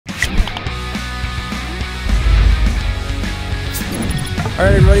All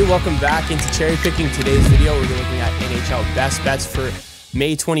right, everybody, welcome back into Cherry Picking. Today's video, we're looking at NHL best bets for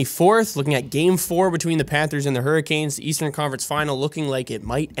May 24th, looking at Game 4 between the Panthers and the Hurricanes. The Eastern Conference Final looking like it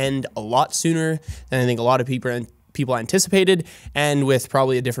might end a lot sooner than I think a lot of people anticipated, and with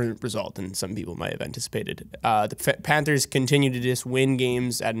probably a different result than some people might have anticipated. The Panthers continue to just win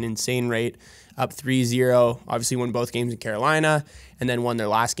games at an insane rate, up 3-0, obviously won both games in Carolina, and then won their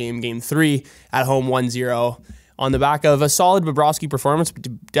last game, Game 3, at home 1-0. On the back of a solid Bobrovsky performance,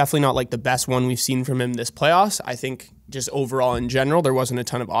 but definitely not like the best one we've seen from him this playoffs. I think just overall in general, there wasn't a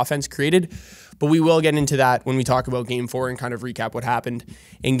ton of offense created, but we will get into that when we talk about Game 4 and kind of recap what happened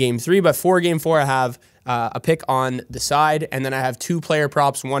in Game 3. But for Game 4, I have a pick on the side, and then I have 2 player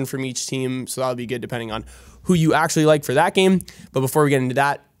props, one from each team, so that'll be good depending on who you actually like for that game. But before we get into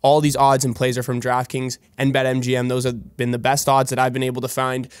that, all these odds and plays are from DraftKings and BetMGM. Those have been the best odds that I've been able to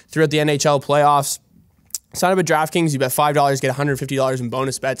find throughout the NHL playoffs. Sign up at DraftKings, you bet $5, get $150 in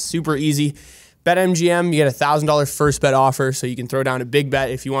bonus bets. Super easy. BetMGM, you get a $1,000 first bet offer, so you can throw down a big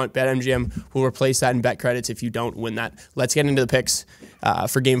bet if you want. BetMGM will replace that in bet credits if you don't win that. Let's get into the picks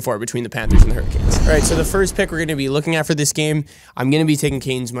for Game 4 between the Panthers and the Hurricanes. All right, so the first pick we're going to be looking at for this game, I'm going to be taking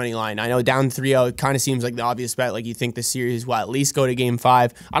Canes money line. I know down 3-0, it kind of seems like the obvious bet, like you think the series will at least go to Game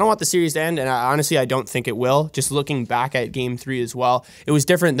 5. I don't want the series to end, and honestly, I don't think it will. Just looking back at Game 3 as well, it was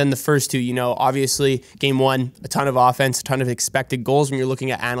different than the first two. You know, obviously, Game 1, a ton of offense, a ton of expected goals when you're looking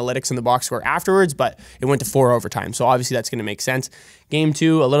at analytics in the box score afterwards, but it went to 4 overtime, so obviously that's going to make sense. Game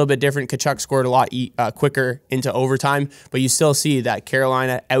 2, a little bit different. Tkachuk scored a lot quicker into overtime, but you still see that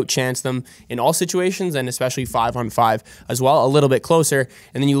Carolina outchanced them in all situations, and especially 5-on-5 as well, a little bit closer.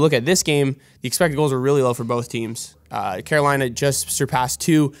 And then you look at this game, the expected goals were really low for both teams. Carolina just surpassed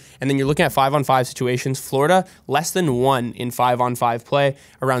 2, and then you're looking at 5-on-5 situations. Florida, less than 1 in 5-on-5 play,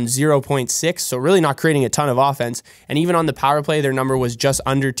 around 0.6, so really not creating a ton of offense. And even on the power play, their number was just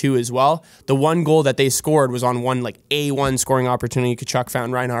under 2 as well. The one goal that they scored was on one like A1 scoring opportunity. Tkachuk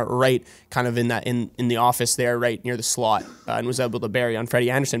found Reinhart right kind of in the office there, right near the slot, and was able to bury on Freddie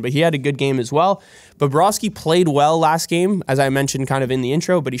Anderson. But he had a good game as well. Bobrovsky played well last game, as I mentioned kind of in the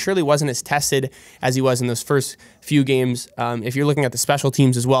intro, but he surely wasn't as tested as he was in those first few games. If you're looking at the special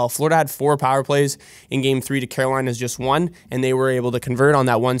teams as well, Florida had 4 power plays in Game 3 to Carolina's just 1, and they were able to convert on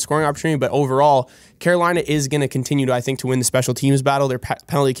that one scoring opportunity. But overall, Carolina is going to continue to, I think, to win the special teams battle. Their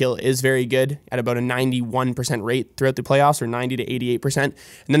penalty kill is very good at about a 91% rate throughout the playoffs, or 90 to 88%. And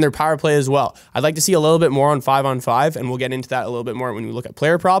then their power play as well. I'd like to see a little bit more on 5-on-5, and we'll get into that a little bit more when we look at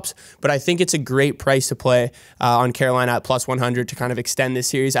player props. But I think it's a great price to play on Carolina at plus 100 to kind of extend this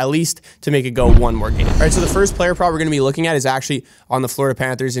series, at least to make it go one more game. All right, so the first player prop we're going to be looking at is actually on the Florida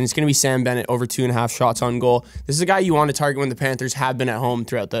Panthers, and it's going to be Sam Bennett over 2.5 shots on goal. This is a guy you want to target when the Panthers have been at home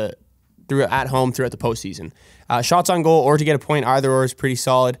throughout the postseason. Shots on goal or to get a point, either or is pretty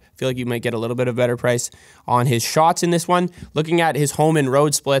solid. I feel like you might get a little bit of a better price on his shots in this one. Looking at his home and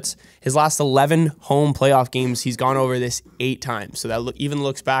road splits, his last 11 home playoff games, he's gone over this 8 times. So that even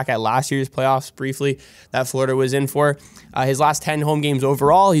looks back at last year's playoffs briefly that Florida was in for. His last 10 home games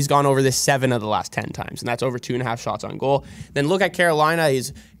overall, he's gone over this 7 of the last 10 times, and that's over 2.5 shots on goal. Then look at Carolina.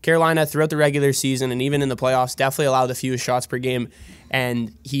 Carolina throughout the regular season and even in the playoffs definitely allowed the fewest shots per game,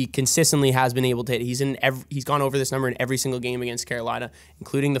 and he consistently has been able to hit. He's gone over this number in every single game against Carolina,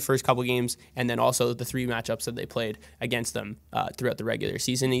 including the first couple games, and then also the 3 matchups that they played against them throughout the regular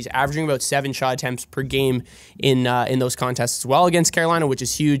season. He's averaging about 7 shot attempts per game in those contests as well against Carolina, which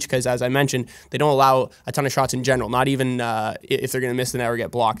is huge because, as I mentioned, they don't allow a ton of shots in general, not even if they're going to miss the net or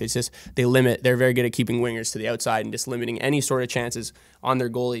get blocked. It's just they're very good at keeping wingers to the outside and just limiting any sort of chances on their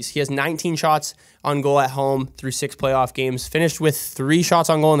goalies. He has 19 shots on goal at home through 6 playoff games, finished with 3 shots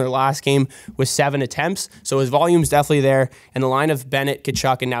on goal in their last game with 7 attempts. So his volume's definitely there, and the line of Bennett,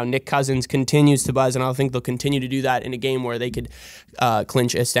 Tkachuk, and now Nick Cousins continues to buzz, and I think they'll continue to do that in a game where they could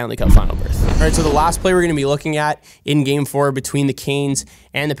clinch a Stanley Cup final berth. All right, so the last play we're going to be looking at in Game 4 between the Canes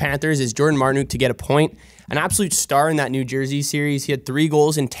and the Panthers is Jordan Martinook to get a point. An absolute star in that New Jersey series. He had 3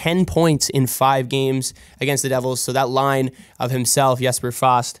 goals and 10 points in 5 games against the Devils. So that line of himself, Jesper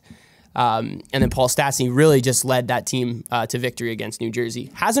Fast, and then Paul Stastny really just led that team to victory against New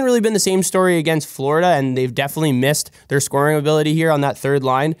Jersey. Hasn't really been the same story against Florida, and they've definitely missed their scoring ability here on that third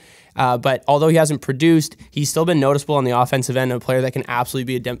line. But although he hasn't produced, he's still been noticeable on the offensive end, a player that can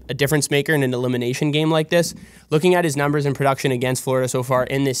absolutely be a difference maker in an elimination game like this. Looking at his numbers and production against Florida so far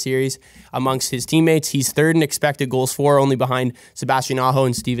in this series amongst his teammates, he's 3rd in expected goals for, only behind Sebastian Aho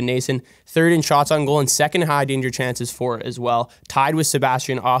and Steven Nason. 3rd in shots on goal and 2nd high danger chances for as well, tied with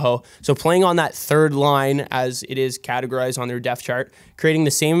Sebastian Aho. So playing on that third line as it is categorized on their depth chart, creating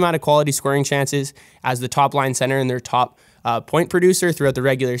the same amount of quality scoring chances as the top line center and their top point producer throughout the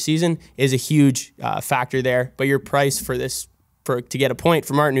regular season is a huge factor there. But your price for this to get a point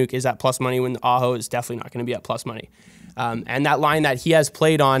from Martinook is at plus money when Aho is definitely not going to be at plus money. And that line that he has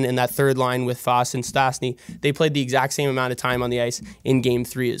played on in that third line with Foss and Stastny, they played the exact same amount of time on the ice in Game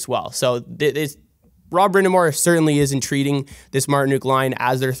 3 as well. So Rob Brind'Amour certainly isn't treating this Martinook line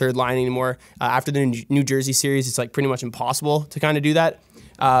as their third line anymore. After the New Jersey series, it's like pretty much impossible to kind of do that.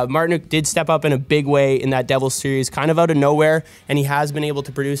 Martinook did step up in a big way in that Devils series, kind of out of nowhere, and he has been able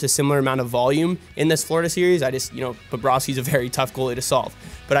to produce a similar amount of volume in this Florida series. Bobrovsky's a very tough goalie to solve.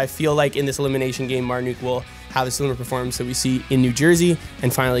 But I feel like in this elimination game, Martinook will have a similar performance that we see in New Jersey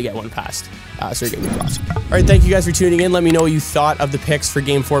and finally get one past Sergei Bobrovsky. All right, thank you guys for tuning in. Let me know what you thought of the picks for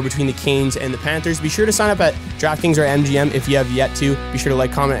Game 4 between the Canes and the Panthers. Be sure to sign up at DraftKings or MGM if you have yet to. Be sure to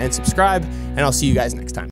like, comment, and subscribe, and I'll see you guys next time.